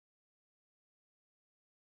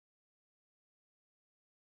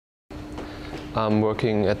I'm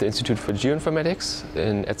working at the Institute for Geoinformatics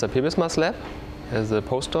at the Pebesmas lab as a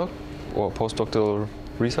postdoc or postdoctoral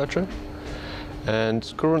researcher.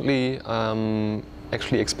 And currently I'm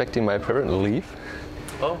actually expecting my parental leave.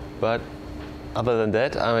 Oh. But other than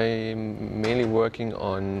that, I'm mainly working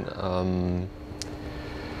on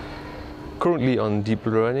currently on deep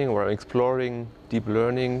learning, or I'm exploring deep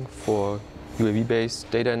learning for UAV-based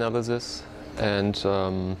data analysis, and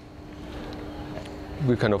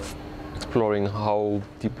we're kind of exploring how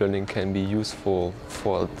deep learning can be useful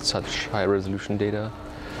for such high-resolution data.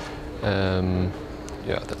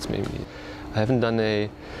 Yeah, that's maybe. I haven't done a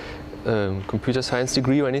computer science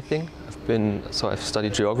degree or anything. I've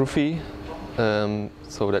studied geography,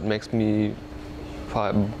 so that makes me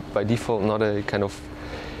by default not a kind of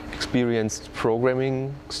experienced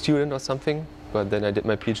programming student or something. But then I did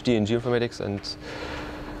my PhD in geoinformatics, and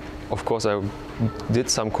of course I did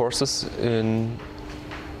some courses in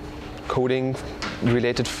coding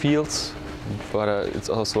related fields, but it's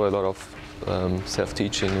also a lot of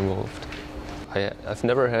self-teaching involved. I've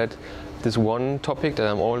never had this one topic that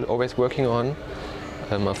I'm always working on.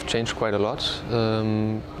 I've changed quite a lot.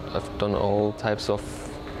 I've done all types of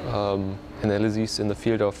analyses in the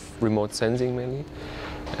field of remote sensing mainly.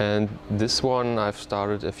 And this one I've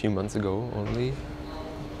started a few months ago only.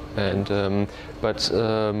 And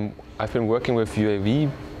I've been working with UAV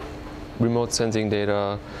remote sensing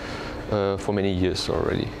data for many years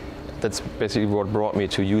already. That's basically what brought me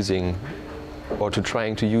to using or to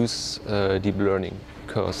trying to use deep learning,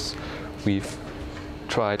 because we've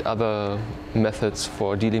tried other methods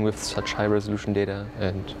for dealing with such high resolution data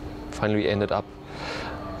and finally ended up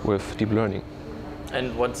with deep learning.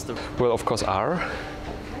 And what's the... Well, of course R,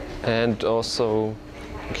 and also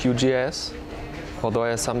QGIS, although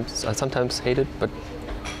I sometimes hate it, but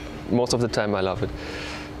most of the time I love it.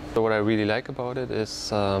 So what I really like about it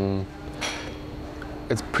is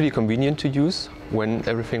it's pretty convenient to use when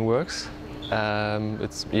everything works.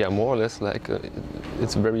 It's more or less like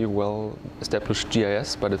it's very well established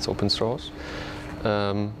GIS, but it's open source.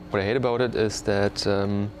 What I hate about it is that,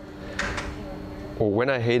 or when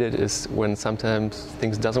I hate it is when sometimes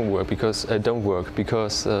things don't work because I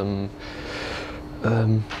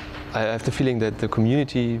have the feeling that the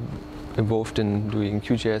community involved in doing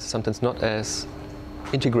QGIS is sometimes not as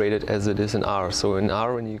integrated as it is in R. So in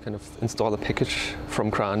R, when you kind of install a package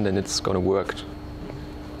from CRAN, then it's going to work.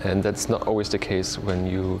 And that's not always the case when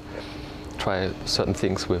you try certain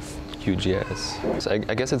things with QGIS. So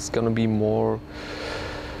I guess it's going to be more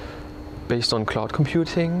based on cloud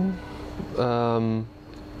computing.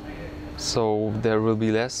 So there will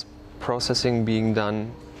be less processing being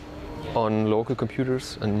done on local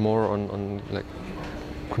computers and more on like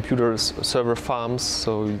computers, server farms,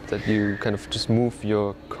 so that you kind of just move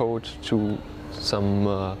your code to some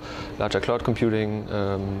larger cloud computing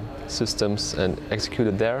systems and execute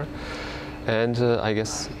it there. And I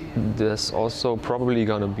guess there's also probably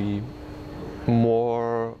going to be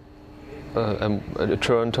more a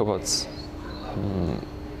turn towards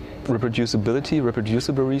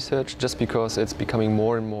reproducible research, just because it's becoming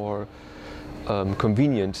more and more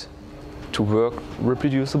convenient to work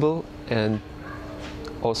reproducible, and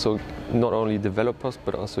also not only developers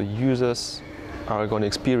but also users are going to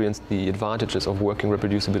experience the advantages of working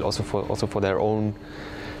reproducible also for their own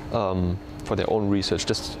research.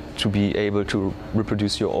 Just to be able to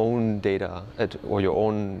reproduce your own data or your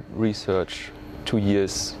own research 2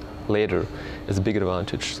 years later is a big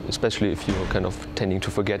advantage, especially if you're kind of tending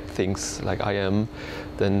to forget things like I am.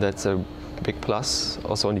 Then that's a big plus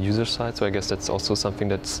also on the user side. So I guess that's also something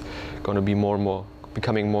that's going to be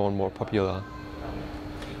becoming more and more popular.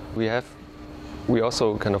 We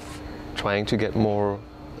also kind of trying to get more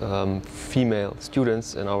female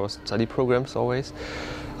students in our study programs always.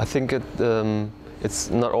 I think it's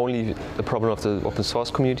not only the problem of the open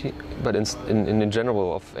source community, but in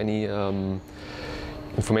general of any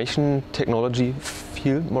information technology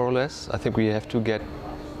field, more or less. I think we have to get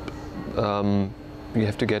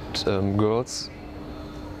girls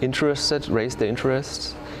interested, raise their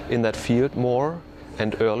interest in that field more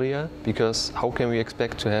and earlier, because how can we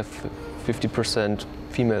expect to have 50%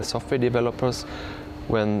 female software developers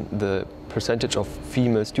when the percentage of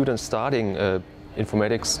female students starting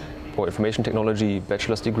informatics or information technology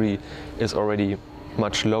bachelor's degree is already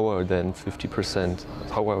much lower than 50%.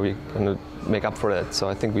 How are we going to make up for that? So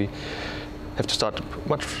I think we have to start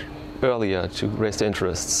much earlier to raise their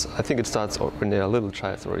interests. I think it starts when they are little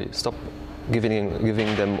child already. Stop giving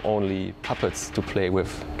them only puppets to play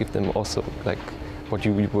with. Give them also like what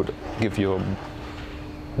you would give your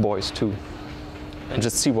boys too. And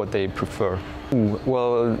just see what they prefer.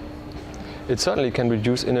 Well, it certainly can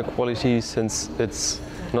reduce inequality since it's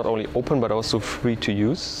not only open but also free to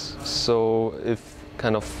use. So if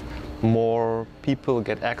kind of more people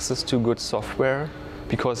get access to good software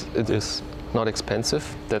because it is not expensive,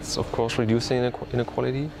 that's of course reducing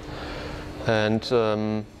inequality.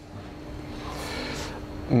 And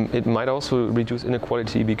it might also reduce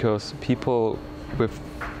inequality because people with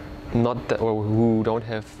not that, or who don't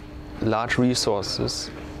have large resources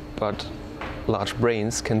but large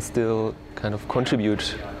brains can still kind of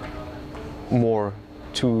contribute more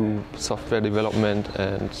to software development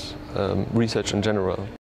and research in general.